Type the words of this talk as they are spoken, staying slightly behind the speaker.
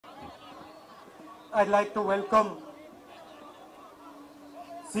I'd like to welcome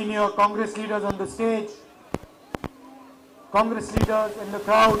senior Congress leaders on the stage, Congress leaders in the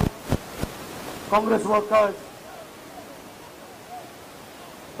crowd, Congress workers,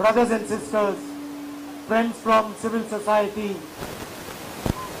 brothers and sisters, friends from civil society,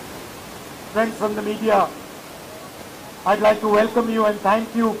 friends from the media. I'd like to welcome you and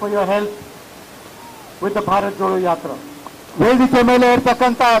thank you for your help with the Bharat Jodo Yatra. ವೇದಿಕೆ ಮೇಲೆ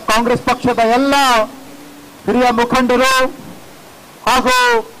ಇರತಕ್ಕಂತ ಕಾಂಗ್ರೆಸ್ ಪಕ್ಷದ ಎಲ್ಲ ಹಿರಿಯ ಮುಖಂಡರು ಹಾಗೂ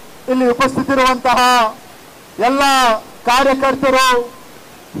ಇಲ್ಲಿ ಉಪಸ್ಥಿತರಿರುವಂತಹ ಎಲ್ಲ ಕಾರ್ಯಕರ್ತರು,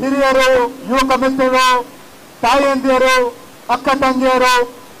 ಹಿರಿಯರು, ಯುವಕ ಮಿತ್ರರು, ತಾಯಂದಿರು, ಅಕ್ಕ ತಂಗಿಯರು,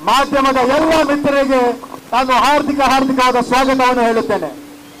 ಮಾಧ್ಯಮದ ಎಲ್ಲ ಮಿತ್ರರಿಗೆ ನಾನು ಹಾರ್ದಿಕವಾದ ಸ್ವಾಗತವನ್ನು ಹೇಳುತ್ತೇನೆ.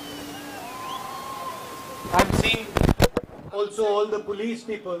 I've seen also all the police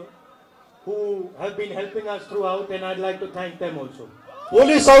people who have been helping us throughout, and I'd like to thank them also.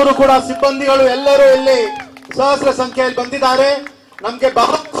 Police ಅವರು ಕೂಡ ಸಿಬ್ಬಂದಿಗಳು ಎಲ್ಲರೂ ಇಲ್ಲಿ ಸಹಸ್ರ ಸಂಖ್ಯೆಯಲ್ಲಿ ಬಂದಿದ್ದಾರೆ, ನಮಗೆ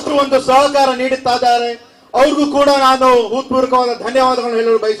ಬಹಳಷ್ಟು ಒಂದು ಸಹಕಾರ ನೀಡುತ್ತಾ ಇದ್ದಾರೆ. ಅವ್ರಿಗೂ ಕೂಡ ನಾನು ಹೃತ್ಪೂರ್ವಕವಾದ ಧನ್ಯವಾದಗಳನ್ನು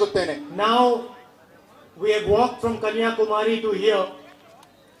ಹೇಳಲು ಬಯಸುತ್ತೇನೆ. Now we have walked from Kanyakumari to here.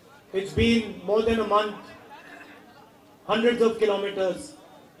 It's been more than a month, hundreds of kilometers,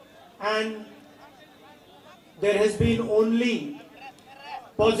 and there has been only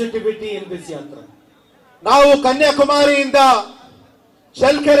positivity in this yatra. ನಾವು ಕನ್ಯಾಕುಮಾರಿಯಿಂದ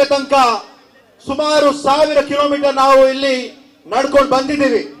ಶೆಲ್ಕೆರೆ ತನಕ ಸುಮಾರು 1000 ಕಿಲೋಮೀಟರ್ ನಾವು ಇಲ್ಲಿ ನಡ್ಕೊಂಡು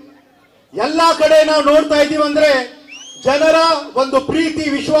ಬಂದಿದ್ದೀವಿ. ಎಲ್ಲಾ ಕಡೆ ನಾವು ನೋಡ್ತಾ ಇದ್ದೀವಿ ಅಂದ್ರೆ ಜನರ ಒಂದು ಪ್ರೀತಿ,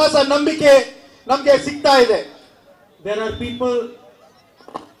 ವಿಶ್ವಾಸ, ನಂಬಿಕೆ ನಮಗೆ ಸಿಗ್ತಾ ಇದೆ. There are people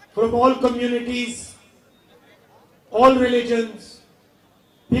from all communities, all religions,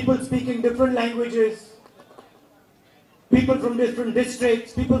 people speaking different languages, people from different districts,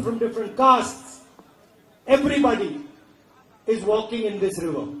 people from different castes. Everybody is walking in this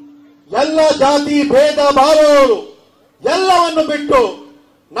river. ಎಲ್ಲ ಜಾತಿ ಭೇದ ಭಾವವರು ಎಲ್ಲವನ್ನು ಬಿಟ್ಟು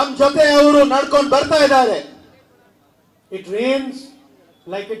ನಮ್ಮ ಜೊತೆ ಅವರು ನಡ್ಕೊಂಡು ಬರ್ತಾ ಇದ್ದಾರೆ. It rains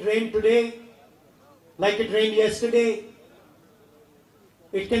like it rained today, like it rained yesterday.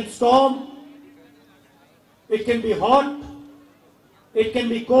 It can storm, it can be hot, it can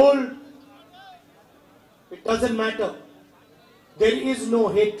be cold. It doesn't matter. There is no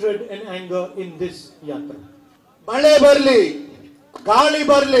hatred and anger in this yatra. ಮಳೆ ಬರಲಿ, ಗಾಳಿ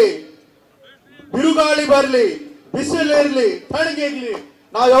ಬರಲಿ, ಬಿರುಗಾಳಿ ಬರಲಿ, ಬಿಸಿಲಿರಲಿ, ತಣ್ಣಗಿರಲಿ,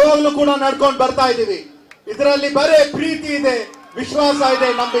 ನಾವು ಯಾವಾಗಲೂ ಕೂಡ ನಡ್ಕೊಂಡು ಬರ್ತಾ ಇದ್ದೀವಿ. ಇದರಲ್ಲಿ ಬರೇ ಪ್ರೀತಿ ಇದೆ, ವಿಶ್ವಾಸ ಇದೆ,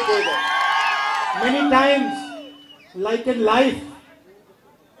 ನಂಬಿಕೆ ಇದೆ. Many times, like in life,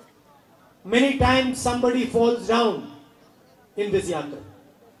 many times somebody falls down in this yatra.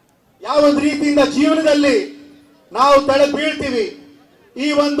 ಯಾವ ಒಂದು ರೀತಿಯಿಂದ ಜೀವನದಲ್ಲಿ ನಾವು ತಲೆ ಬೀಳ್ತೀವಿ, ಈ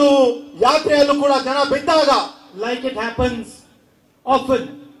ಒಂದು ಯಾತ್ರೆಯಲ್ಲೂ ಕೂಡ ಜನ ಬಿದ್ದಾಗ, like it happens often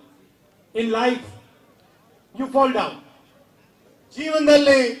in life, you fall down.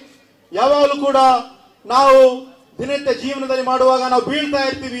 ಜೀವನದಲ್ಲಿ ಯಾವಾಗಲೂ ಕೂಡ ನಾವು ದಿನನಿತ್ಯ ಜೀವನದಲ್ಲಿ ಮಾಡುವಾಗ ನಾವು ಬೀಳ್ತಾ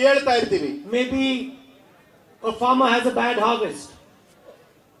ಇರ್ತೀವಿ, ಹೇಳ್ತಾ ಇರ್ತೀವಿ. Maybe a farmer has a bad harvest.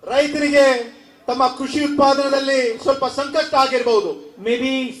 ರೈತರಿಗೆ ತಮ್ಮ ಕೃಷಿ ಉತ್ಪಾದನೆಯಲ್ಲಿ ಸ್ವಲ್ಪ ಸಂಕಷ್ಟ ಆಗಿರಬಹುದು.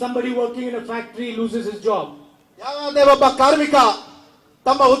 Maybe somebody working in a factory loses his job. ಯಾವುದೇ ಒಬ್ಬ ಕಾರ್ಮಿಕ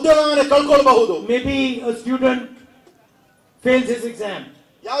ತಮ್ಮ ಉದ್ಯೋಗವನ್ನು ಕಳ್ಕೊಳ್ಬಹುದು. Maybe a student fails his exam.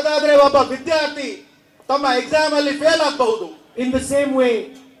 ಯಾವುದಾದ್ರೆ ಒಬ್ಬ ವಿದ್ಯಾರ್ಥಿ ತಮ್ಮ ಎಕ್ಸಾಮ್ ಅಲ್ಲಿ ಫೇಲ್ ಆಗಬಹುದು. In the same way,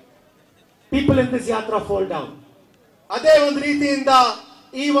 people in this yatra fall down. ಅದೇ ಒಂದು ರೀತಿಯಿಂದ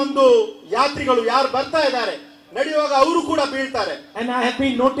ಈ ಒಂದು ಯಾತ್ರಿಗಳು ಯಾರು ಬರ್ತಾ ಇದ್ದಾರೆ ನಡೆಯುವಾಗ ಅವರು ಕೂಡ ಬೀಳ್ತಾರೆ. And I have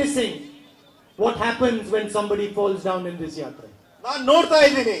been noticing what happens when somebody falls down in this yatra. ನಾನು ನೋಡ್ತಾ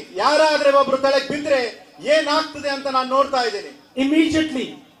ಇದ್ದೀನಿ, ಯಾರಾದ್ರೆ ಒಬ್ರು ತಲೆಗೆ ಬಿದ್ರೆ ಏನಾಗ್ತದೆ ಅಂತ ನಾನು ನೋಡ್ತಾ ಇದ್ದೀನಿ. Immediately,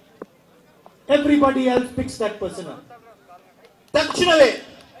 everybody else picks that person up. ತಕ್ಷಣವೇ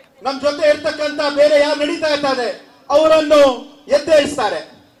ನಮ್ ಜೊತೆ ಇರ್ತಕ್ಕಂತ ಬೇರೆ ಯಾರು ನಡೀತಾ ಇರ್ತಾರೆ ಅವರನ್ನು ಎದ್ದೇಳಿಸ್ತಾರೆ.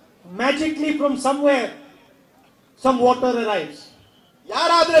 Magically from somewhere, some water arrives.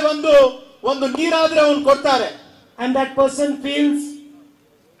 ಯಾರಾದ್ರೆ ಒಂದು ನೀರಾದ್ರೆ ಅವನು ಕೊಡ್ತಾರೆ. And that person feels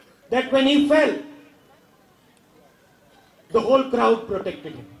that when he fell, the whole crowd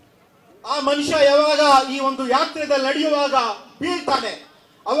protected him. ಆ ಮನುಷ್ಯ ಯಾವಾಗ ಈ ಒಂದು ಯಾತ್ರೆದಲ್ಲಿ ನಡೆಯುವಾಗ ಬೀಳ್ತಾನೆ,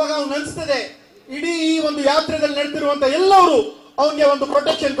 ಅವಾಗ ಅವನು ಅನಿಸ್ತದೆ ಇಡೀ ಈ ಒಂದು ಯಾತ್ರೆದಲ್ಲಿ ನಡೆದಿರುವಂತ ಎಲ್ಲರೂ ಅವನಿಗೆ ಒಂದು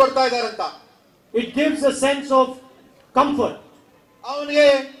ಪ್ರೊಟೆಕ್ಷನ್ ಕೊಡ್ತಾ ಇದ್ದಾರಂತ. It gives a sense of comfort. ಅವನಿಗೆ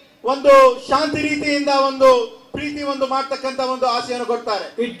ಒಂದು ಶಾಂತಿ ರೀತಿಯಿಂದ ಒಂದು ಪ್ರೀತಿ ಒಂದು ಮಾಡ್ತಕ್ಕಂತ ಒಂದು ಆಸೆಯನ್ನು ಕೊಡ್ತಾರೆ.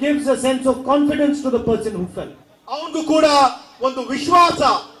 It gives a sense of confidence to the person who fell. ಅವನಿಗೂ ಕೂಡ ಒಂದು ವಿಶ್ವಾಸ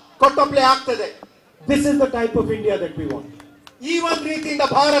ಕೊಟ್ಟಪ್ಲೆ ಆಗ್ತದೆ. This is the type of India that we want. ಈ ಒಂದು ರೀತಿಯಿಂದ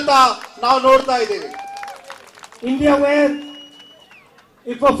ಭಾರತ ನಾವು ನೋಡ್ತಾ ಇದ್ದೀವಿ. India where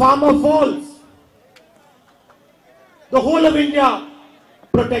if a farmer falls, the whole of India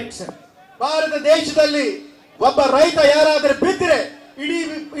protects him. Bharat ದೇಶದಲ್ಲಿ ಒಬ್ಬ ರೈತ ಯಾರಾದರೂ ಬಿದ್ದರೆ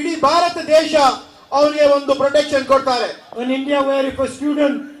ಇಡೀ ಭಾರತ ದೇಶ ಅವರಿಗೆ ಒಂದು ಪ್ರೊಟೆಕ್ಷನ್ ಕೊಡ್ತಾರೆ. In India, where if a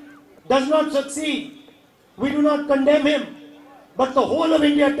student does not succeed, we do not condemn him, but the whole of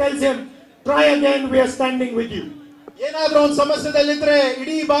India tells him, try again, we are standing with you. ಏನಾದ್ರೂ ಒಂದು ಸಮಸ್ಯೆದಲ್ಲಿದ್ರೆ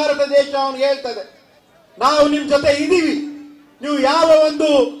ಇಡೀ ಭಾರತ ದೇಶ ಅವನಿಗೆ ಹೇಳ್ತದೆ, ನಾವು ನಿಮ್ ಜೊತೆ ಇದೀವಿ, ನೀವು ಯಾವ ಒಂದು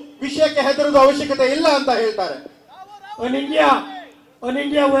ವಿಷಯಕ್ಕೆ ಹೆದರದ ಅವಶ್ಯಕತೆ ಇಲ್ಲ ಅಂತ ಹೇಳ್ತಾರೆ. In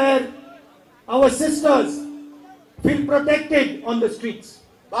India where our sisters feel protected on the streets.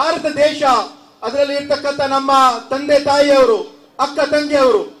 Bharat ದೇಶ ಅದರಲ್ಲಿ ಇರ್ತಕ್ಕಂಥ ನಮ್ಮ ತಂದೆ ತಾಯಿಯವರು, ಅಕ್ಕ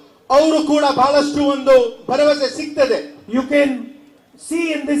ತಂಗಿಯವರು, ಅವರು ಕೂಡ ಬಹಳಷ್ಟು ಒಂದು ಭರವಸೆ ಸಿಗ್ತದೆ. You can see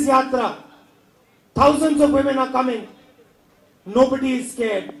in this yatra, thousands of women are coming. Nobody is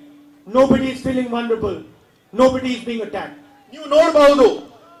scared. Nobody is feeling vulnerable. Nobody is being attacked. ನೀವು ನೋಡಬಹುದು,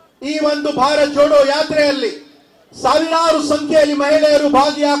 ಈ ಒಂದು ಭಾರತ್ ಜೋಡೋ ಯಾತ್ರೆಯಲ್ಲಿ ಸಾವಿರಾರು ಸಂಖ್ಯೆಯಲ್ಲಿ ಮಹಿಳೆಯರು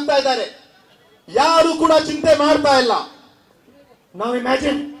ಭಾಗಿಯಾಗ್ತಾ ಇದ್ದಾರೆ. ಯಾರು ಕೂಡ ಚಿಂತೆ ಮಾಡ್ತಾ ಇಲ್ಲ. Now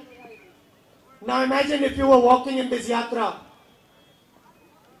imagine if you were walking in this yatra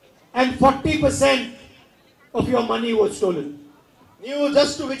and 40% of your money was stolen. ನೀವು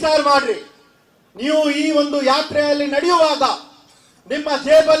ಜಸ್ಟ್ ವಿಚಾರ ಮಾಡ್ರಿ, ನೀವು ಈ ಒಂದು ಯಾತ್ರೆಯಲ್ಲಿ ನಡೆಯುವಾಗ ನಿಮ್ಮ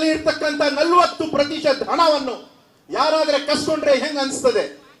ಜೇಬಲ್ಲಿ ಇರ್ತಕ್ಕಂಥ 40% ಹಣವನ್ನು ಯಾರಾದ್ರೆ ಕಸ್ಕೊಂಡ್ರೆ ಹೆಂಗ ಅನಿಸ್ತದೆ?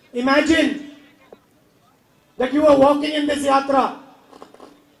 Imagine that you are walking in this yatra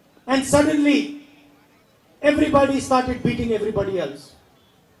and suddenly everybody started beating everybody else.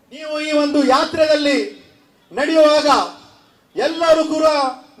 ನೀವು ಈ ಒಂದು ಯಾತ್ರೆಯಲ್ಲಿ ನಡೆಯುವಾಗ ಎಲ್ಲರೂ ಕೂಡ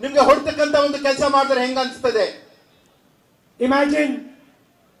ನಿಮಗೆ ಹೊಡೆತಕ್ಕಂತ ಒಂದು ಕೆಲಸ ಮಾಡಿದ್ರೆ ಹೆಂಗ ಅನಿಸ್ತದೆ? Imagine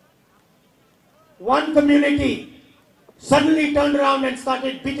one community suddenly turned around and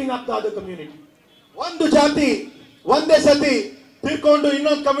started beating up the other community. ಒಂದು ಜಾತಿ ಒಂದೇ ಸತಿ ತಿರ್ಕೊಂಡು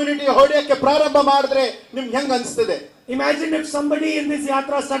ಇನ್ನೊಂದು ಕಮ್ಯುನಿಟಿ ಹೊಡೆಯಕ್ಕೆ ಪ್ರಾರಂಭ ಮಾಡಿದ್ರೆ ನಿಮ್ಗೆ ಹೆಂಗ ಅನಿಸ್ತದೆ? Imagine if somebody in this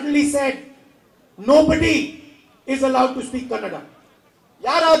yatra suddenly said, nobody is allowed to speak Kannada.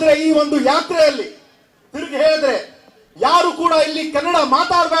 ಯಾರಾದ್ರೆ ಈ ಒಂದು ಯಾತ್ರೆಯಲ್ಲಿ ತಿರುಗಿ ಹೇಳಿದ್ರೆ, ಯಾರು ಕೂಡ ಇಲ್ಲಿ ಕನ್ನಡ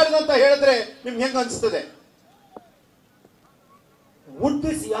ಮಾತಾಡಬಾರದು ಅಂತ ಹೇಳಿದ್ರೆ ನಿಮ್ಗೆ ಹೆಂಗ ಅನಿಸ್ತದೆ? Would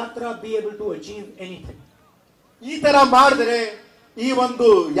this yatra be able to achieve anything? ಈ ತರ ಮಾಡಿದ್ರೆ ಈ ಒಂದು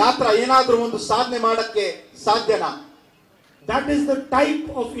ಯಾತ್ರಾ ಏನಾದ್ರೂ ಒಂದು ಸಾಧನೆ ಮಾಡಕ್ಕೆ ಸಾಧ್ಯನಾ? That is the type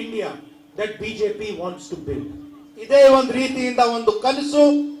of India that BJP wants to build. ಇದೇ ಒಂದು ರೀತಿಯಿಂದ ಒಂದು ಕನಸು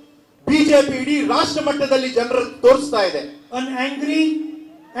ಬಿಜೆಪಿ ಇಡೀ ರಾಷ್ಟ್ರ ಮಟ್ಟದಲ್ಲಿ ಜನರು ತೋರಿಸ್ತಾ ಇದೆ. An angry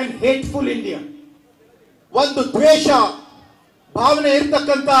and hateful India. ಒಂದು ದ್ವೇಷ ಭಾವನೆ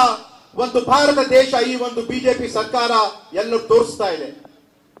ಇರ್ತಕ್ಕಂತ ಒಂದು ಭಾರತ ದೇಶ ಈ ಒಂದು ಬಿಜೆಪಿ ಸರ್ಕಾರ ಎಲ್ಲರೂ ತೋರಿಸ್ತಾ ಇದೆ.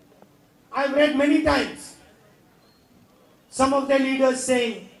 I've read many times some of their leaders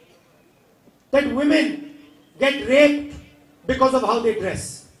saying that women get raped because of how they dress.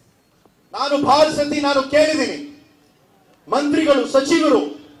 ನಾನು ಬಹಳ ಸತಿ ಕೇಳಿದ್ದೀನಿ, ಮಂತ್ರಿಗಳು, ಸಚಿವರು,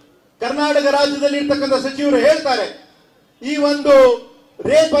 ಕರ್ನಾಟಕ ರಾಜ್ಯದಲ್ಲಿ ಇರ್ತಕ್ಕಂಥ ಸಚಿವರು ಹೇಳ್ತಾರೆ, ಈ ಒಂದು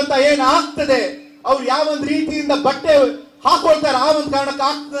ರೇಪ್ ಅಂತ ಏನು ಆಗ್ತದೆ ಅವ್ರು ಯಾವ ಒಂದು ರೀತಿಯಿಂದ ಬಟ್ಟೆ ಹಾಕೊಳ್ತಾರೆ ಆ ಒಂದು ಕಾರಣಕ್ಕೆ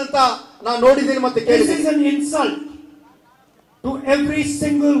ಆಗ್ತದೆ ಅಂತ ನಾನು ನೋಡಿದ್ದೀನಿ ಮತ್ತೆ ಕೇಳಿದ್ದೀನಿ. This is an insult to every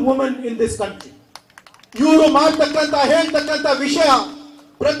single woman in this country. ಇವರು ಮಾಡ್ತಕ್ಕಂತ ಹೇಳ್ತಕ್ಕಂತ ವಿಷಯ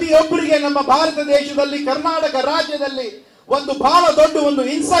ಪ್ರತಿಯೊಬ್ಬರಿಗೆ ನಮ್ಮ ಭಾರತ ದೇಶದಲ್ಲಿ ಕರ್ನಾಟಕ ರಾಜ್ಯದಲ್ಲಿ ಒಂದು ಬಹಳ ದೊಡ್ಡ ಒಂದು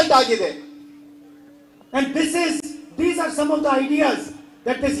ಇನ್ಸಲ್ಟ್ ಆಗಿದೆ. And these are some of the ideas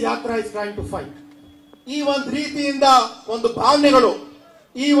that this yatra is trying to fight. ಈ ಒಂದು ರೀತಿಯಿಂದ ಒಂದು ಭಾವನೆಗಳು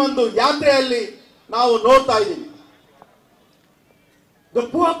ಈ ಒಂದು ಯಾತ್ರೆಯಲ್ಲಿ ನಾವು ನೋಡ್ತಾ ಇದ್ದೀವಿ. The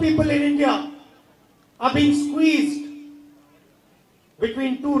poor people in India are being squeezed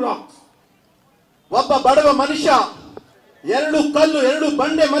between two rocks. ಒಬ್ಬ ಬಡವ ಮನುಷ್ಯ ಎರಡು ಕಲ್ಲು, ಎರಡು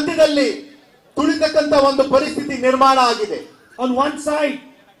ಬಂಡೆ ಮಧ್ಯದಲ್ಲಿ ತುಳಿತಕ್ಕಂತ ಒಂದು ಪರಿಸ್ಥಿತಿ ನಿರ್ಮಾಣ ಆಗಿದೆ. On one side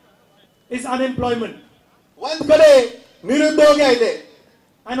is unemployment. ಒಂದ್ ಕಡೆ ನಿರುದ್ಯೋಗ ಇದೆ.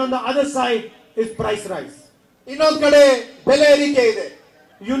 And on the other side is price rise. ಇನ್ನೊಂದ್ ಕಡೆ ಬೆಲೆ ಏರಿಕೆ ಇದೆ.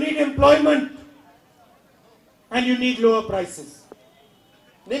 You need employment and you need lower prices.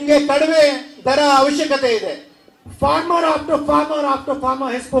 ನಿಮ್ಗೆ ಕಡಿಮೆ ದರ ಅವಶ್ಯಕತೆ ಇದೆ. Farmer after farmer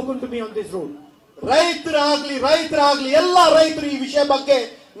has spoken to me on this road. ರೈತರಾಗ್ಲಿ ಎಲ್ಲ ರೈತರು ಈ ವಿಷಯ ಬಗ್ಗೆ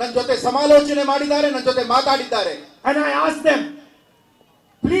ನನ್ನ ಜೊತೆ ಸಮಾಲೋಚನೆ ಮಾಡಿದ್ದಾರೆ, ನನ್ನ ಜೊತೆ ಮಾತಾಡಿದ್ದಾರೆ. And I asked them,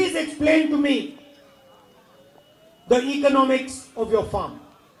 please explain to me the economics of your farm.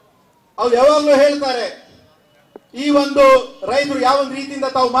 ಅವ್ರು ಯಾವಾಗ್ಲೂ ಹೇಳ್ತಾರೆ, ಈ ಒಂದು ರೈತರು ಯಾವ ಒಂದು ರೀತಿಯಿಂದ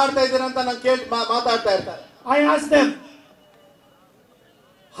ತಾವು ಮಾಡ್ತಾ ಇದ್ದೀರಾ ಅಂತ ನಾನು ಕೇಳಿ ಮಾತಾಡ್ತಾ ಇರ್ತಾರೆ. I asked them,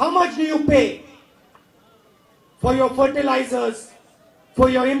 how much do you pay for your fertilizers, for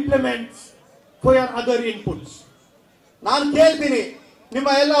your implements, for your other inputs? ನಾನು ಕೇಳ್ತೀನಿ, ನಿಮ್ಮ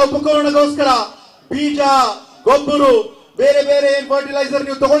ಎಲ್ಲ ಉಪಕರಣಗೋಸ್ಕರ ಬೀಜ, ಗೊಬ್ಬರ, ಬೇರೆ ಬೇರೆ ಏನ್ ಫರ್ಟಿಲೈಸರ್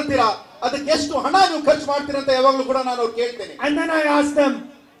ನೀವು ತಗೊಳ್ತೀರಾ, ಅದಕ್ಕೆ ಎಷ್ಟು ಹಣ ನೀವು ಖರ್ಚು ಮಾಡ್ತೀರಾ ಅಂತ ಯಾವಾಗಲೂ ಕೂಡ ನಾನು ಅವ್ರು ಕೇಳ್ತೇನೆ. And then I asked them,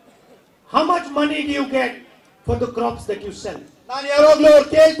 how much money do you get for the crops that you sell? ನಾನು ಯಾವಾಗ್ಲೂ ಅವ್ರು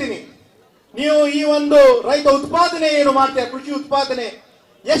ಕೇಳ್ತೀನಿ, ನೀವು ಈ ಒಂದು ರೈತ ಉತ್ಪಾದನೆ ಏನು ಮಾಡ್ತೀರಾ, ಕೃಷಿ ಉತ್ಪಾದನೆ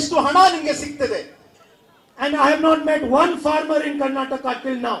ಎಷ್ಟು ಹಣ ನಿಮ್ಗೆ ಸಿಗ್ತದೆ? And I have not met one farmer in Karnataka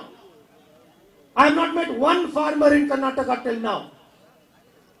till now. I have not met one farmer in Karnataka till now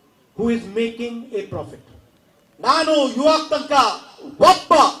who is making a profit. ನಾನು ಇವಾಗ ತನಕ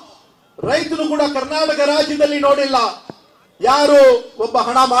ಒಬ್ಬ ರೈತನು ಕೂಡ ಕರ್ನಾಟಕ ರಾಜ್ಯದಲ್ಲಿ ನೋಡಿಲ್ಲ ಯಾರು ಒಬ್ಬ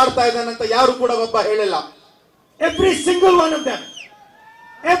ಹಣ ಮಾಡ್ತಾ ಇದ್ದಾನಂತ ಯಾರು ಕೂಡ ಒಬ್ಬ ಹೇಳಿಲ್ಲ. Every single one of them,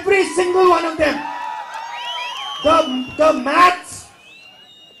 every single one of them, the maths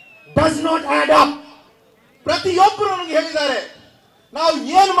does not add up. ಪ್ರತಿಯೊಬ್ಬರು ನನಗೆ ಹೇಳಿದ್ದಾರೆ, ನಾವು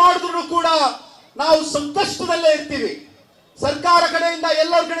ಏನ್ ಮಾಡಿದ್ರು ಕೂಡ ನಾವು ಸಂಕಷ್ಟದಲ್ಲೇ ಇರ್ತೀವಿ, ಸರ್ಕಾರ ಕಡೆಯಿಂದ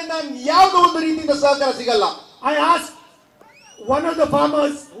ಎಲ್ಲರ ಕಡೆಯಿಂದ ಯಾವುದೋ ಒಂದು ರೀತಿಯಿಂದ ಸಹಕಾರ ಸಿಗಲ್ಲ. I asked one of the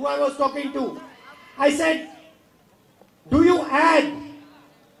farmers who I was talking to, I said, do you add?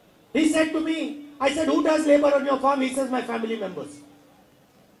 He said to me, I said, who does labor on your farm? He says, my family members.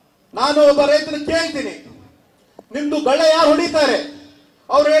 ನಾನು ಒಬ್ಬ ರೈತನ ಕೇಳ್ತೀನಿ, ನಿಮ್ದು ಗಳೆ ಯಾರು ಹೊಡಿತಾರೆ?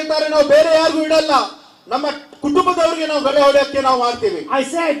 ಅವ್ರು ಹೇಳ್ತಾರೆ, ನಾವು ಬೇರೆ ಯಾರಿಗೂ ಇಡಲ್ಲ, ನಮ್ಮ ಕುಟುಂಬದವರಿಗೆ ನಾವು ಗಳೆ ಹೊಡೆಯಕ್ಕೆ ನಾವು ಮಾಡ್ತೀವಿ. I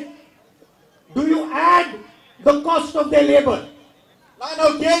said, do you add the cost of their labor? ನಾನು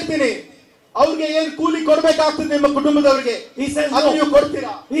ಅವ್ರು ಕೇಳ್ತೀನಿ, ಅವ್ರಿಗೆ ಏನ್ ಕೂಲಿ ಕೊಡ್ಬೇಕಾಗ್ತದೆ ನಿಮ್ಮ ಕುಟುಂಬದವರಿಗೆ? He says, ಅದು no. ನೀವು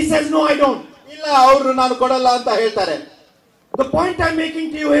ಕೊಡ್ತೀರಾ? He says, no, I don't. ಇಲ್ಲ, ಅವರು ನಾನು ಕೊಡಲ್ಲ ಅಂತ ಹೇಳ್ತಾರೆ. The point I'm making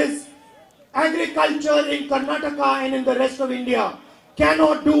to you is, agriculture in Karnataka and in the rest of India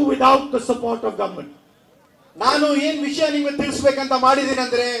cannot do without the support of government. ನಾನು ಏನ್ ವಿಷಯ ನಿಮಗೆ ತಿಳಿಸ್ಬೇಕಂತ ಮಾಡಿದ್ದೀನಿ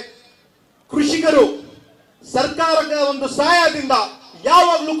ಅಂದ್ರೆ, ಕೃಷಿಕರು ಸರ್ಕಾರದ ಒಂದು ಸಹಾಯದಿಂದ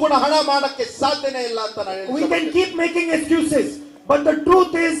ಯಾವಾಗ್ಲೂ ಕೂಡ ಹಣ ಮಾಡಕ್ಕೆ ಸಾಧ್ಯನೇ ಇಲ್ಲ ಅಂತ ನಾನು We can keep making excuses, but the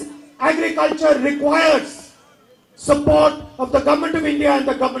truth is agriculture requires support of the government of India and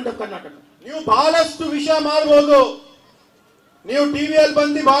the government of Karnataka. ನೀವು ಬಹಳಷ್ಟು ವಿಷಯ ಮಾಡಬಹುದು, ನೀವು ಟಿವಿಯಲ್ಲಿ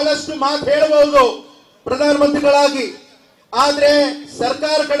ಬಂದು ಬಹಳಷ್ಟು ಮಾತು ಹೇಳಬಹುದು ಪ್ರಧಾನಮಂತ್ರಿಗಳಾಗಿ, ಆದ್ರೆ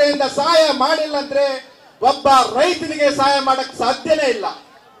ಸರ್ಕಾರ ಕಡೆಯಿಂದ ಸಹಾಯ ಮಾಡಿಲ್ಲ ಅಂದ್ರೆ ಒಬ್ಬ ರೈತನಿಗೆ ಸಹಾಯ ಮಾಡಕ್ ಸಾಧ್ಯನೇ ಇಲ್ಲ.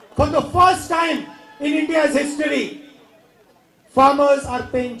 For the first time in India's history, farmers are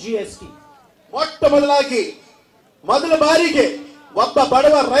paying GST. ಮೊದಲ ಬಾರಿಗೆ ಒಬ್ಬ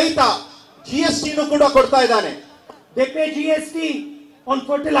ಬಡವ ರೈತ ಜಿಎಸ್ಟಿನೂ ಕೂಡ ಕೊಡ್ತಾ ಇದ್ದಾನೆ. They pay GST on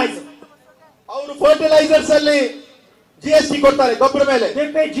fertilizer. ಅವರು ಫರ್ಟಿಲೈಸರ್ಸ್ ಅಲ್ಲಿ ಜಿಎಸ್ಟಿ ಕೊಡ್ತಾರೆ, ಗೊಬ್ಬರ ಮೇಲೆ. They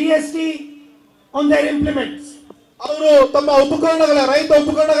pay GST on their implements. ಅವರು ತಮ್ಮ ಉಪಕರಣಗಳ ರೈತ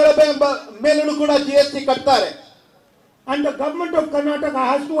ಉಪಕರಣಗಳ ಮೇಲೂ ಕೂಡ ಜಿಎಸ್ಟಿ ಕಟ್ತಾರೆ. And the government of Karnataka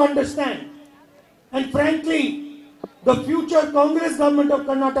has to understand, and frankly, the future Congress government of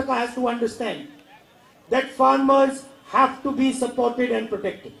Karnataka has to understand that farmers have to be supported and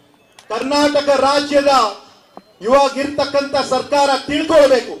protected. Karnataka ರಾಜ್ಯದ ಇವಾಗಿರ್ತಕ್ಕಂಥ ಸರ್ಕಾರ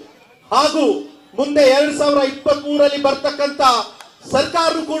ತಿಳ್ಕೊಳ್ಬೇಕು, ಹಾಗೂ ಮುಂದೆ 2023ರಲ್ಲಿ ಬರ್ತಕ್ಕಂಥ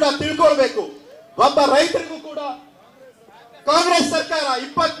ಸರ್ಕಾರ ಕೂಡ ತಿಳ್ಕೊಳ್ಬೇಕು. ಒಬ್ಬ ರೈತರಿಗೂ ಕೂಡ ಕಾಂಗ್ರೆಸ್ ಸರ್ಕಾರ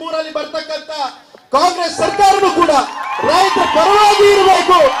 23ರಲ್ಲಿ ಬರ್ತಕ್ಕಂಥ ಕಾಂಗ್ರೆಸ್ ಸರ್ಕಾರನೂ ಕೂಡ ರೈತರ ಪರವಾಗಿ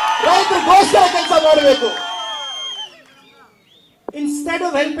ಇರಬೇಕು, ರೈತರಿಗೋಸ್ಕರ ಕೆಲಸ ಮಾಡಬೇಕು. Instead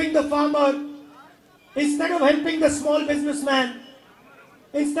of helping the farmer, instead of helping the small businessman,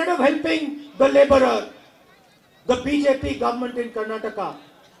 instead of helping the laborer, the BJP government in Karnataka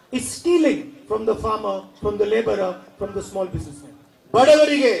is stealing from the farmer, from the laborer, from the small businessman.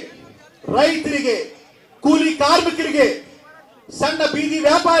 ಬಡವರಿಗೆ, ರೈತರಿಗೆ, ಕೂಲಿ ಕಾರ್ಮಿಕರಿಗೆ, ಸಣ್ಣ ಬೀದಿ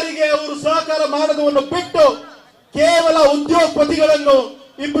ವ್ಯಾಪಾರಿಗೆ ಅವರು ಸಹಕಾರ ಮಾಡೋದನ್ನು ಬಿಟ್ಟು ಕೇವಲ ಉದ್ಯೋಗಪತಿಗಳನ್ನು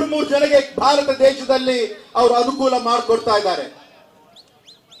 2-3 ಜನರಿಗೆ ಭಾರತ ದೇಶದಲ್ಲಿ ಅವರು ಅನುಕೂಲ ಮಾಡಿಕೊಡ್ತಾ ಇದ್ದಾರೆ.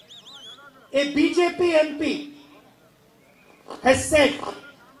 A BJP MP has said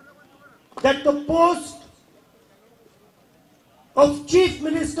that the post of Chief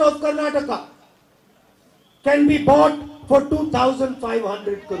Minister of Karnataka can be bought for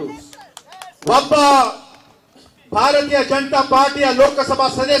 2,500 crores. ಒಬ್ಬ ಭಾರತೀಯ ಜನತಾ ಪಾರ್ಟಿಯ ಲೋಕಸಭಾ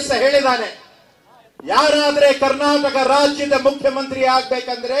ಸದಸ್ಯ ಹೇಳಿದ್ದಾನೆ, ಯಾರಾದ್ರೆ ಕರ್ನಾಟಕ ರಾಜ್ಯದ ಮುಖ್ಯಮಂತ್ರಿ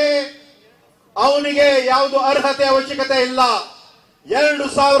ಆಗ್ಬೇಕಂದ್ರೆ ಅವನಿಗೆ ಯಾವುದು ಅರ್ಹತೆ ಅವಶ್ಯಕತೆ ಇಲ್ಲ,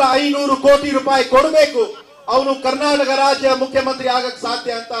 2,500 ಕೋಟಿ ರೂಪಾಯಿ ಕೊಡಬೇಕು, ಅವನು ಕರ್ನಾಟಕ ರಾಜ್ಯ ಮುಖ್ಯಮಂತ್ರಿ ಆಗಕ್ಕೆ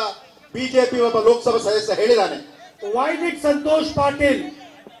ಸಾಧ್ಯ ಅಂತ ಬಿಜೆಪಿ ಒಬ್ಬ ಲೋಕಸಭಾ ಸದಸ್ಯ ಹೇಳಿದ್ದಾನೆ. Why did Santosh Patil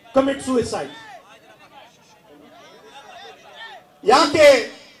commit suicide? ಯಾಕೆ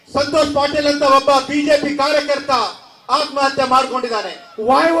ಸಂತೋಷ್ ಪಾಟೀಲ್ ಅಂತ ಒಬ್ಬ ಬಿಜೆಪಿ ಕಾರ್ಯಕರ್ತ ಆತ್ಮಹತ್ಯೆ ಮಾಡಿಕೊಂಡಿದ್ದಾನೆ?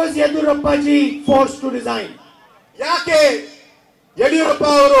 Why was Yedurappa ji forced to resign? ಯಾಕೆ ಯಡಿಯೂರಪ್ಪ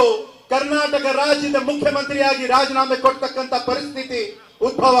ಅವರು ಕರ್ನಾಟಕ ರಾಜ್ಯದ ಮುಖ್ಯಮಂತ್ರಿಯಾಗಿ ರಾಜೀನಾಮೆ ಕೊಡ್ತಕ್ಕಂತ ಪರಿಸ್ಥಿತಿ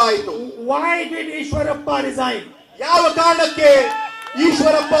ಉದ್ಭವ ಆಯಿತು? Why did Ishwarappa resign? ಯಾವ ಕಾರಣಕ್ಕೆ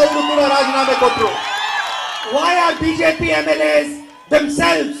ಈಶ್ವರಪ್ಪ ಅವರು ಕೂಡ ರಾಜೀನಾಮೆ ಕೊಟ್ಟರು? Why are BJP MLAs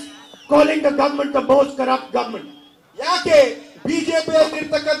themselves calling the government the most corrupt government? ಯಾಕೆ ಬಿಜೆಪಿ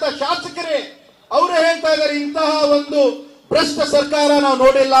ಇರ್ತಕ್ಕಂಥ ಶಾಸಕರೇ ಅವರೇ ಹೇಳ್ತಾ ಇದ್ದಾರೆ ಇಂತಹ ಒಂದು ಭ್ರಷ್ಟ ಸರ್ಕಾರ ನಾವು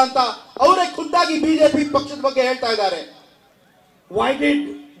ನೋಡಿಲ್ಲ ಅಂತ ಅವರೇ ಖುದ್ದಾಗಿ ಬಿಜೆಪಿ ಪಕ್ಷದ ಬಗ್ಗೆ ಹೇಳ್ತಾ ಇದ್ದಾರೆ. Why did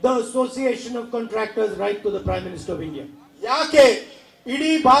the Association of Contractors write to the Prime Minister of India? ಯಾಕೆ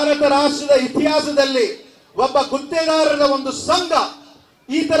ಇಡೀ ಭಾರತ ರಾಷ್ಟ್ರದ ಇತಿಹಾಸದಲ್ಲಿ ಒಬ್ಬ ಗುತ್ತೇದಾರರ ಒಂದು ಸಂಘ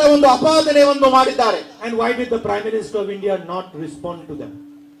ಈ ತರ ಒಂದು ಅಪಾದನೆಯನ್ನು ಮಾಡಿದ್ದಾರೆ? And why did the Prime Minister of India not respond to them?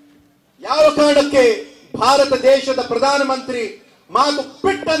 ಯಾವ ಕಾರಣಕ್ಕೆ ಭಾರತ ದೇಶದ ಪ್ರಧಾನಮಂತ್ರಿ ಮಾತು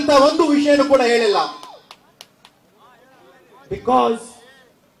ಬಿಟ್ಟಂತ ಒಂದು ವಿಷಯನೂ ಕೂಡ ಹೇಳಿಲ್ಲ? Because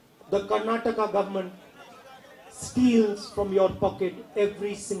the Karnataka government steals from your pocket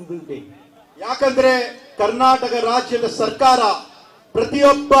every single day. ಯಾಕಂದ್ರೆ ಕರ್ನಾಟಕ ರಾಜ್ಯದ ಸರ್ಕಾರ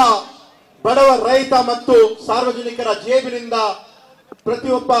ಪ್ರತಿಯೊಬ್ಬ ಬಡವ ರೈತ ಮತ್ತು ಸಾರ್ವಜನಿಕರ ಜೇಬಿನಿಂದ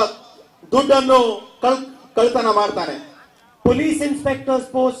ಪ್ರತಿಯೊಬ್ಬ ದುಡ್ಡನ್ನು ಕಳ್ತನ ಮಾಡ್ತಾನೆ. Police inspectors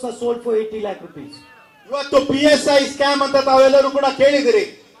posts are sold for 80 lakh rupees. ಇವತ್ತು PSI ಸ್ಕ್ಯಾಮ್ ಅಂತ ತಾವೆಲ್ಲರೂ ಕೂಡ ಕೇಳಿದಿರಿ.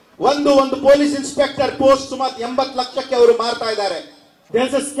 ಒಂದು ಪೊಲೀಸ್ ಇನ್ಸ್ಪೆಕ್ಟರ್ ಪೋಸ್ಟ್ ಸುಮಾರು 80 ಲಕ್ಷಕ್ಕೆ ಅವರು ಮಾರ್ತಾ ಇದ್ದಾರೆ.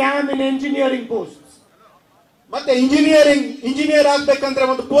 There's a scam in engineering posts. ಮತ್ತೆ ಇಂಜಿನಿಯರ್ ಆಗ್ಬೇಕಂದ್ರೆ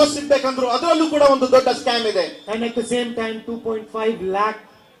ಒಂದು ಪೋಸ್ಟ್ ಸಿಗ್ಬೇಕಂದ್ರು ಅದರಲ್ಲೂ ಕೂಡ ಒಂದು ದೊಡ್ಡ ಸ್ಕ್ಯಾಮ್ ಇದೆ. And at the same time 2.5 lakh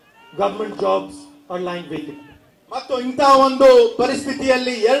government jobs are lying vacant. ಮತ್ತು ಇಂತಹ ಒಂದು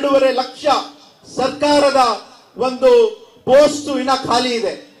ಪರಿಸ್ಥಿತಿಯಲ್ಲಿ 2.5 ಲಕ್ಷ ಸರ್ಕಾರದ ಒಂದು ಪೋಸ್ಟ್ ಇನ್ನ ಖಾಲಿ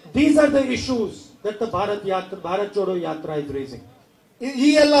ಇದೆ. These are the issues that the Bharat Jodo Yatra is raising. ಈ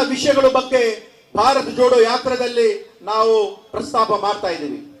ಎಲ್ಲ ವಿಷಯಗಳ ಬಗ್ಗೆ ಭಾರತ್ ಜೋಡೋ ಯಾತ್ರದಲ್ಲಿ ನಾವು ಪ್ರಸ್ತಾಪ ಮಾಡ್ತಾ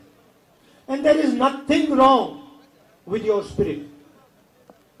ಇದ್ದೀವಿ. And there is nothing wrong with your spirit.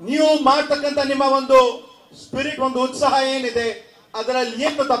 ನೀವು ಮಾಡ್ತಕ್ಕಂತ ನಿಮ್ಮ ಒಂದು ಸ್ಪಿರಿಟ್, ಒಂದು ಉತ್ಸಾಹ ಏನಿದೆ ಅದರಲ್ಲಿ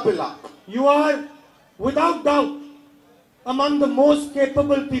ಏನು ತಪ್ಪಿಲ್ಲ. You are without doubt among the most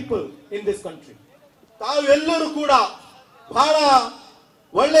capable people in this country. ತಾವು ಎಲ್ಲರೂ ಕೂಡ ಬಹಳ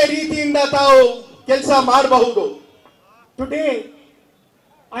ಒಳ್ಳೆ ರೀತಿಯಿಂದ ತಾವು ಕೆಲಸ ಮಾಡಬಹುದು. Today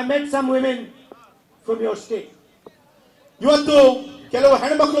I met some women from your state. ಇವತ್ತು ಕೆಲವು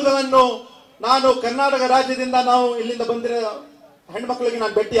ಹೆಣ್ಮಕ್ಳುಗಳನ್ನು ನಾನು ಕರ್ನಾಟಕ ರಾಜ್ಯದಿಂದ ನಾವು ಇಲ್ಲಿಂದ ಬಂದಿರೋ ಹೆಣ್ಮಕ್ಳಿಗೆ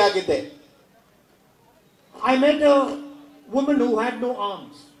ನಾನು ಭೇಟಿಯಾಗಿದ್ದೆ. I met a woman who had no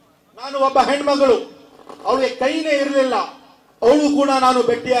arms. ನಾನು ಒಬ್ಬ ಹೆಣ್ಮಗಳು, ಅವಳಿಗೆ ಕೈನೇ ಇರಲಿಲ್ಲ, ಅವಳು ಕೂಡ ನಾನು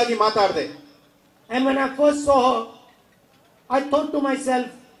ಭೇಟಿಯಾಗಿ ಮಾತಾಡಿದೆ. And when I first saw her, I thought to myself,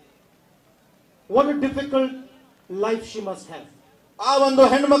 what a difficult life she must have. ಆ ಒಂದು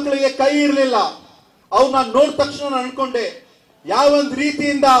ಹೆಣ್ಮಕ್ಳಿಗೆ ಕೈ ಇರಲಿಲ್ಲ, ಅವ್ರನ್ನ ನೋಡಿದ ತಕ್ಷಣ ನಾನು ಅನ್ಕೊಂಡೆ ಯಾವ ಒಂದು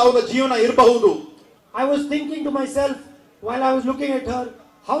ರೀತಿಯಿಂದ ಅವರ ಜೀವನ ಇರಬಹುದು. I was thinking to myself while I was looking at her,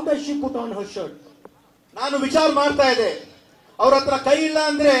 how does she put on her shirt? ನಾನು ವಿಚಾರ ಮಾಡ್ತಾ ಇದ್ದೆ, ಅವ್ರ ಹತ್ರ ಕೈ ಇಲ್ಲ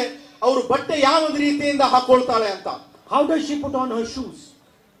ಅಂದ್ರೆ ಅವರು ಬಟ್ಟೆ ಯಾವ ಒಂದು ರೀತಿಯಿಂದ ಹಾಕೊಳ್ತಾಳೆ ಅಂತ. How does she put on her shoes?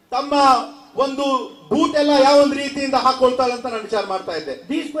 ತಮ್ಮ ಒಂದು ಬೂಟ್ ಎಲ್ಲ ಯಾವ ಒಂದು ರೀತಿಯಿಂದ ಹಾಕೊಳ್ತಾಳೆ ಅಂತ ನಾನು ವಿಚಾರ ಮಾಡ್ತಾ ಇದ್ದೆ.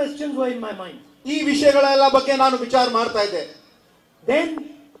 These questions were in my mind. ಈ ವಿಷಯಗಳೆಲ್ಲ ಬಗ್ಗೆ ನಾನು ವಿಚಾರ ಮಾಡ್ತಾ ಇದ್ದೆ. Then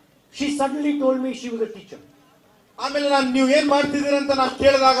she suddenly told me she was a teacher. ಆಮೇಲೆ ನಾನು ನೀವು ಏನ್ ಮಾಡ್ತಿದ್ದೀರಿ ಅಂತ ನಾನು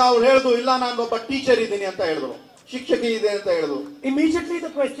ಕೇಳಿದಾಗ ಅವ್ರು ಹೇಳಿದ್ರು, ಇಲ್ಲ ನಾನು ಒಬ್ಬ ಟೀಚರ್ ಇದ್ದೀನಿ ಅಂತ ಹೇಳಿದ್ರು, ಶಿಕ್ಷಕಿ ಇದೆ ಅಂತ ಹೇಳಿದ್ರು. Immediately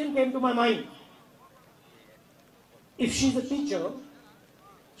the question came to my mind. If she's a teacher,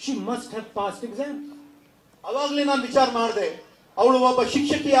 she must have passed exams. ಅವಾಗ್ಲೇ ನಾನು ವಿಚಾರ ಮಾಡಿದೆ, ಅವಳು ಒಬ್ಬ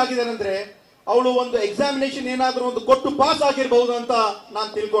ಶಿಕ್ಷಕಿ ಆಗಿದ್ದಾರೆ ಅಂದ್ರೆ ಅವಳು ಒಂದು ಎಕ್ಸಾಮಿನೇಷನ್ ಏನಾದ್ರೂ ಒಂದು ಕೊಟ್ಟು ಪಾಸ್ ಆಗಿರಬಹುದು ಅಂತ ನಾನು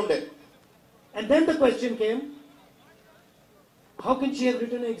ತಿಳ್ಕೊಂಡೆ. And then the question came, how can she have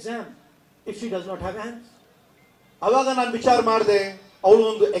written an exam if she does not have hands? ಅವಾಗ ನಾನು ವಿಚಾರ ಮಾಡಿದೆ, ಅವಳು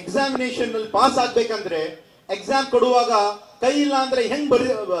ಒಂದು ಎಕ್ಸಾಮಿನೇಷನ್ ನಲ್ಲಿ ಪಾಸ್ ಆಗ್ಬೇಕಂದ್ರೆ ಎಕ್ಸಾಮ್ ಕೊಡುವಾಗ ಕೈ ಇಲ್ಲ ಅಂದ್ರೆ ಹೆಂಗ್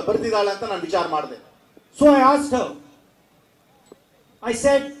ಬರ್ದಿದ್ದಾಳೆ ಅಂತ ನಾನು ವಿಚಾರ ಮಾಡಿದೆ. So I asked her, I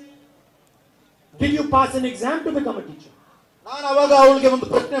said, did you pass an exam to become a teacher? ನಾನು ಅವಾಗ ಅವಳಿಗೆ ಒಂದು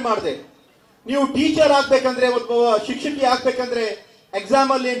ಪ್ರಶ್ನೆ ಮಾಡಿದೆ, ನೀವು ಟೀಚರ್ ಆಗ್ಬೇಕಂದ್ರೆ ಒಬ್ಬ ಶಿಕ್ಷಕಿ ಆಗ್ಬೇಕಂದ್ರೆ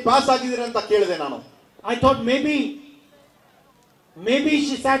ಎಕ್ಸಾಮ್ ಅಲ್ಲಿ ಏನ್ ಪಾಸ್ ಆಗಿದ್ದೀರಿ ಅಂತ ಕೇಳಿದೆ ನಾನು. I thought maybe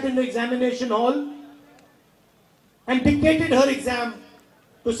she sat in the examination hall and dictated her exam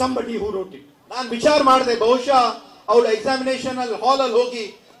to somebody who wrote it. ನಾನು ವಿಚಾರ ಮಾಡಿದೆ, ಬಹುಶಃ ಅವಳು ಎಕ್ಸಾಮಿನೇಷನ್ ಅಲ್ಲಿ ಹಾಲ್ ಅಲ್ಲಿ ಹೋಗಿ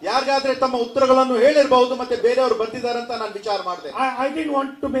ಯಾರಿಗಾದ್ರೆ ತಮ್ಮ ಉತ್ತರಗಳನ್ನು ಹೇಳಿರಬಹುದು ಮತ್ತೆ ಬೇರೆಯವರು ಬರ್ತಿದ್ದಾರೆ ಅಂತ ನಾನು ವಿಚಾರ ಮಾಡಿದೆ. I didn't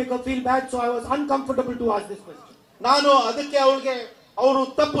want to make her feel bad, so I was uncomfortable to ask this question. ನಾನು ಅದಕ್ಕೆ ಅವಳಿಗೆ ಅವರು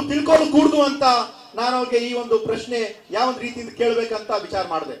ತಪ್ಪು ತಿಳ್ಕೊಳ್ಳಕೂಡದು ಅಂತ ನಾನು ಅವ್ರಿಗೆ ಈ ಒಂದು ಪ್ರಶ್ನೆ ಯಾವ ರೀತಿಯಿಂದ ಕೇಳಬೇಕಂತ ವಿಚಾರ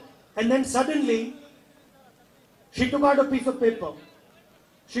ಮಾಡಿದೆ. And then suddenly she took out a piece of paper,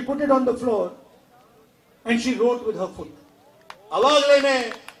 she put it on the floor and she wrote with her foot. ಅವಾಗಲೇನೆ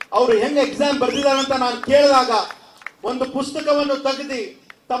ಅವರು ಹೆಂಗ ಎಕ್ಸಾಮ್ ಬರ್ದಿದ್ದಾರೆ ಅಂತ ನಾನು ಕೇಳಿದಾಗ ಒಂದು ಪುಸ್ತಕವನ್ನು ತೆಗೆದು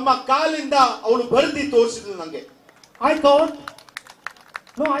ತಮ್ಮ ಕಾಲಿಂದ ಅವಳು ಬರೆದಿ ತೋರಿಸಿದ್ಲು ನನಗೆ. I thought,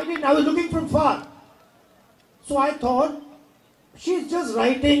 no, I didn't. I was looking from far. So I thought, she's just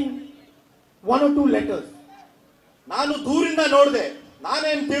writing 1 or 2 letters. ನಾನು ದೂರಿಂದ ನೋಡಿದೆ,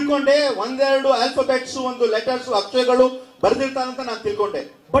 ನಾನೇನ್ ತಿಳ್ಕೊಂಡೆ ಒಂದೆರಡು ಆಲ್ಫಾಬೆಟ್ಸ್, ಒಂದು ಲೆಟರ್ಸ್, ಅಕ್ಷರಗಳು ಬರೆದಿರ್ತಾರಂತ ನಾನು ತಿಳ್ಕೊಂಡೆ.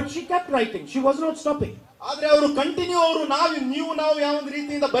 But she kept writing. She was not stopping. ಆದ್ರೆ ಅವರು ಕಂಟಿನ್ಯೂ ಅವರು ನಾವು ಯಾವ ಒಂದು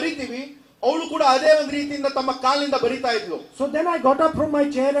ರೀತಿಯಿಂದ ಬರೀತೀವಿ ಅವಳು ಕೂಡ ಅದೇ ಒಂದು ರೀತಿಯಿಂದ ತಮ್ಮ ಕಾಲಿನಿಂದ ಬರಿತಾ ಇದ್ಲು. So then I got up from my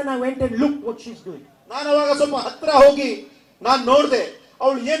chair and I went and looked what she's doing. ನಾನು ಅವಾಗ ಸ್ವಲ್ಪ ಹತ್ರ ಹೋಗಿ ನಾನು ನೋಡಿದೆ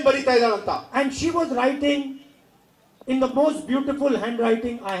ಅವಳು ಏನ್ ಬರಿತಾ ಇದ್ದಾಳಂತ. And she was writing in the most beautiful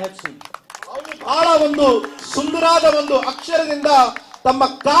handwriting I have seen. ಅವಳು ಬಹಳ ಒಂದು ಸುಂದರಾದ ಒಂದು ಅಕ್ಷರದಿಂದ ತಮ್ಮ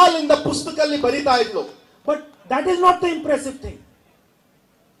ಕಾಲಿಂದ ಪುಸ್ತಕದಲ್ಲಿ ಬರಿತಾ ಇದ್ಲು. But that is not the impressive thing.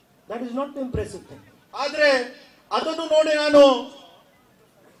 That is not the impressive thing. ಆದ್ರೆ ಅದನ್ನು ನೋಡಿ ನಾನು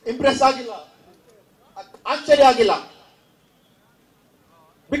ಇಂಪ್ರೆಸ್ ಆಗಿಲ್ಲ, ಆಶ್ಚರ್ಯ ಆಗಿಲ್ಲ.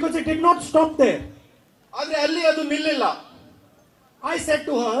 Because it did not stop there. ಆದ್ರೆ ಅಲ್ಲಿ ಅದು ನಿಲ್ಲಿಲ್ಲ. I said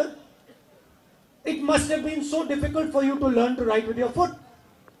to her, it must have been so difficult for you to learn to write with your foot.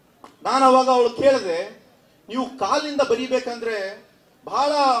 ನಾನು ಅವಾಗ ಅವಳು ಕೇಳಿದೆ, ನೀವು ಕಾಲಿಂದ ಬರಿಬೇಕಂದ್ರೆ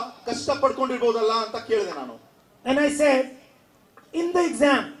ಬಹಳ ಕಷ್ಟ ಪಡ್ಕೊಂಡಿರ್ಬೋದಲ್ಲ ಅಂತ ಕೇಳಿದೆ ನಾನು. And I said, in the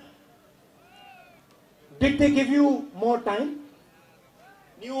exam, did they give you more time?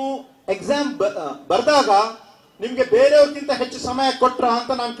 ನೀವು ಎಕ್ಸಾಮ್ ಬರ್ದಾಗ ನಿಮ್ಗೆ ಬೇರೆಯವ್ರಿಗಿಂತ ಹೆಚ್ಚು ಸಮಯ ಕೊಟ್ರ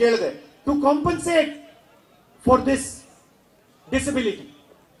ಅಂತ ನಾನು ಕೇಳಿದೆ. To compensate for this disability.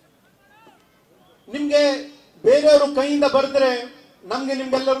 ನಿಮ್ಗೆ ಬೇರೆಯವರು ಕೈಯಿಂದ ಬರೆದ್ರೆ ನಮ್ಗೆ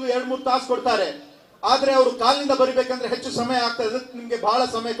ನಿಮ್ಗೆಲ್ಲರಿಗೂ 2-3 ತಾಸು ಕೊಡ್ತಾರೆ, ಆದ್ರೆ ಅವರು ಕಾಲಿಂದ ಬರಿಬೇಕಂದ್ರೆ ಹೆಚ್ಚು ಸಮಯ ಆಗ್ತದೆ, ನಿಮ್ಗೆ ಬಹಳ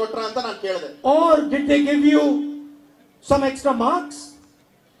ಸಮಯ ಕೊಟ್ರ ಅಂತ ನಾನು ಕೇಳಿದೆ. Or did they give you some extra marks?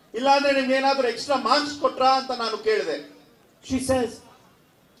 ಇಲ್ಲಾಂದ್ರೆ ನಿಮ್ಗೆ ಏನಾದ್ರೂ ಎಕ್ಸ್ಟ್ರಾ ಮಾರ್ಕ್ಸ್ ಕೊಟ್ರ ಅಂತ ನಾನು ಕೇಳಿದೆ. She says,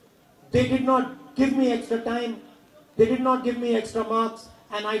 they did not give me extra time, they did not give me extra marks,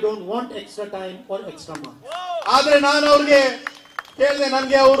 and I don't want extra time or extra marks. ಆದ್ರೆ ನಾನು ಅವ್ರಿಗೆ ಕೇಳಿದೆ,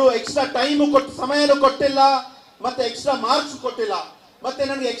 ನನಗೆ ಅವರು ಎಕ್ಸ್ಟ್ರಾ ಟೈಮ್ ಕೊಟ್ಟು ಸಮಯನೂ ಕೊಟ್ಟಿಲ್ಲ ಮತ್ತೆ ಎಕ್ಸ್ಟ್ರಾ ಮಾರ್ಕ್ಸ್ ಕೊಟ್ಟಿಲ್ಲ, ಮತ್ತೆ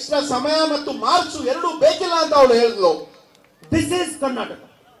ನನಗೆ ಎಕ್ಸ್ಟ್ರಾ ಸಮಯ ಮತ್ತು ಮಾರ್ಕ್ಸ್ ಎರಡೂ ಬೇಕಿಲ್ಲ ಅಂತ ಅವಳು ಹೇಳಿದ್ಲು. This is Karnataka.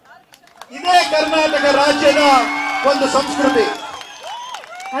 ಇದೇ ಕರ್ನಾಟಕ ರಾಜ್ಯದ ಒಂದು ಸಂಸ್ಕೃತಿ.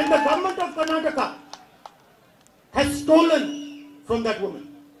 And the government of Karnataka has stolen from that woman.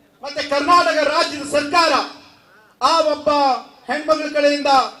 ಮತ್ತೆ ಕರ್ನಾಟಕ ರಾಜ್ಯದ ಸರ್ಕಾರ ಆ ಒಬ್ಬ ಹೆಣ್ಮಗಳ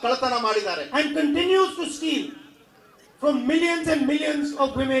ಕಡೆಯಿಂದ ಕಳ್ಳತನ ಮಾಡಿದ್ದಾರೆ. And continues to steal from millions and millions of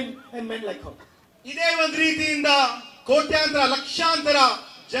women and men like her. ಇದೇ ಒಂದು ರೀತಿಯಿಂದ ಕೋಟ್ಯಾಂತರ ಲಕ್ಷಾಂತರ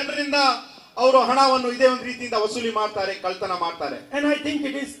ಜನರಿಂದ ಅವರು ಹಣವನ್ನು ಇದೇ ಒಂದು ರೀತಿಯಿಂದ ವಸೂಲಿ ಮಾಡ್ತಾರೆ, ಕಳ್ಳತನ ಮಾಡ್ತಾರೆ. And I think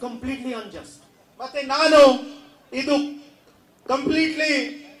it is completely unjust. ಮತ್ತೆ ನಾನು ಇದು ಕಂಪ್ಲೀಟ್ಲಿ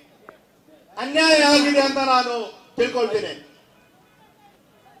ಅನ್ಯಾಯ ಆಗಿದೆ ಅಂತ ನಾನು ತಿಳ್ಕೊಳ್ತೇನೆ.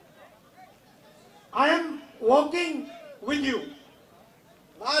 I am walking with you.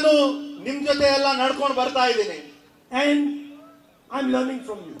 ನಾನು ನಿಮ್ ಜೊತೆ ಎಲ್ಲ ನಡ್ಕೊಂಡು ಬರ್ತಾ ಇದ್ದೀನಿ. And I'm learning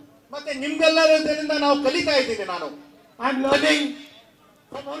from you. ಮತ್ತೆ ನಿಮ್ಗೆಲ್ಲರಿಂದ ನಾವು ಕಲಿತಾ ಇದ್ದೀನಿ. I'm learning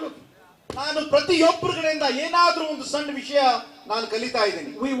from all of you. ನಾನು ಪ್ರತಿಯೊಬ್ಬರ ಕಡೆಯಿಂದ ಏನಾದ್ರೂ ಒಂದು ಸಣ್ಣ ವಿಷಯ ನಾನು ಕಲಿತಾ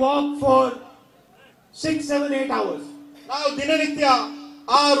ಇದ್ದೀನಿ. We walk for 6, 7, 8 hours. ನಾವು ದಿನನಿತ್ಯ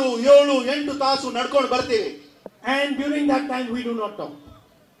 6, 7, 8 ತಾಸು ನಡ್ಕೊಂಡು ಬರ್ತೀವಿ. And during that time we do not talk.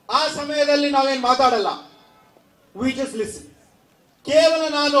 ಆ ಸಮಯದಲ್ಲಿ ನಾವೇನ್ ಮಾತಾಡಲ್ಲ, we just listen. ಕೇವಲ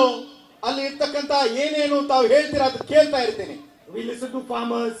ನಾನು ಅಲ್ಲಿ ಇರ್ತಕ್ಕಂತ ಏನೇನು ತಾವು ಹೇಳ್ತೀರಾ ಅದು ಕೇಳ್ತಾ ಇರ್ತೀನಿ. We listen to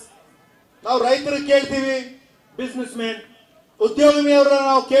farmers, ನಾವು ರೈತರು ಕೇಳ್ತೀವಿ, businessmen, ಉದ್ಯೋಗಿಯವರ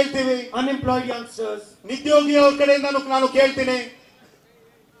ನಾವು ಕೇಳ್ತೀವಿ, unemployed youngsters, ನಿರುದ್ಯೋಗಿಯವರ ಕಡೆಯಿಂದ ನಾನು ಕೇಳ್ತೀನಿ,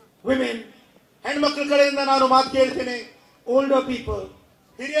 women, ಹೆಣ್ಮಕ್ಳ ಕಡೆಯಿಂದ ನಾನು ಮಾತು ಕೇಳ್ತೀನಿ, older people,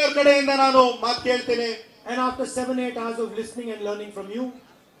 ಹಿರಿಯರ ಕಡೆಯಿಂದ ನಾನು ಮಾತು ಕೇಳ್ತೀನಿ. and after 7, 8 hours of listening and learning from you,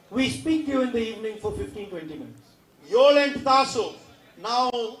 we speak to you in the evening for 15, 20 minutes. 7-8 ತಾಸು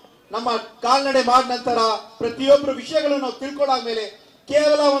ನಾವು ನಮ್ಮ ಕಾಲ್ನಡೆ ಮಾಡಿದ ನಂತರ ಪ್ರತಿಯೊಬ್ಬರ ವಿಷಯಗಳು ನಾವು ತಿಳ್ಕೊಂಡಾದ್ಮೇಲೆ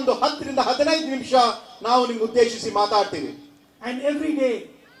ಕೇವಲ ಒಂದು 10 ರಿಂದ 15 ನಿಮಿಷ ನಾವು ನಿಮ್ಗೆ ಉದ್ದೇಶಿಸಿ ಮಾತಾಡ್ತೀವಿ. And every day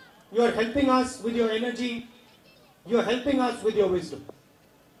you are helping us with your energy, you are helping us with your wisdom.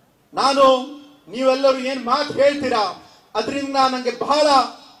 ನಾನು ನೀವೆಲ್ಲರೂ ಏನ್ ಮಾತು ಹೇಳ್ತೀರಾ ಅದರಿಂದ ನನಗೆ ಬಹಳ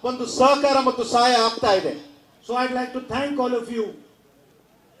ಒಂದು ಸಹಕಾರ ಮತ್ತು ಸಹಾಯ ಆಗ್ತಾ ಇದೆ. So I'd like to thank all of you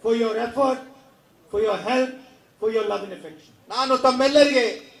for your effort, for your help, for your love and affection. ನಾನು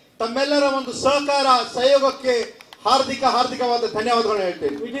ತಮ್ಮೆಲ್ಲರ ಒಂದು ಸಹಕಾರ ಸಹಯೋಗಕ್ಕೆ ಹಾರ್ದಿಕವಾದ ಧನ್ಯವಾದಗಳನ್ನು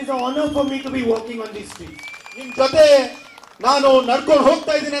ಹೇಳ್ತೇನೆ. It is an honor for me to be walking on these streets. ನಿಮ್ ಜೊತೆ ನಾನು ನಡ್ಕೊಂಡು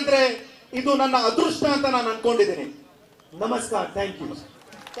ಹೋಗ್ತಾ ಇದ್ದೀನಿ ಅಂದ್ರೆ ಇದು ನನ್ನ ಅದೃಷ್ಟ ಅಂತ ನಾನು ಅನ್ಕೊಂಡಿದ್ದೀನಿ. Namaskar, thank you.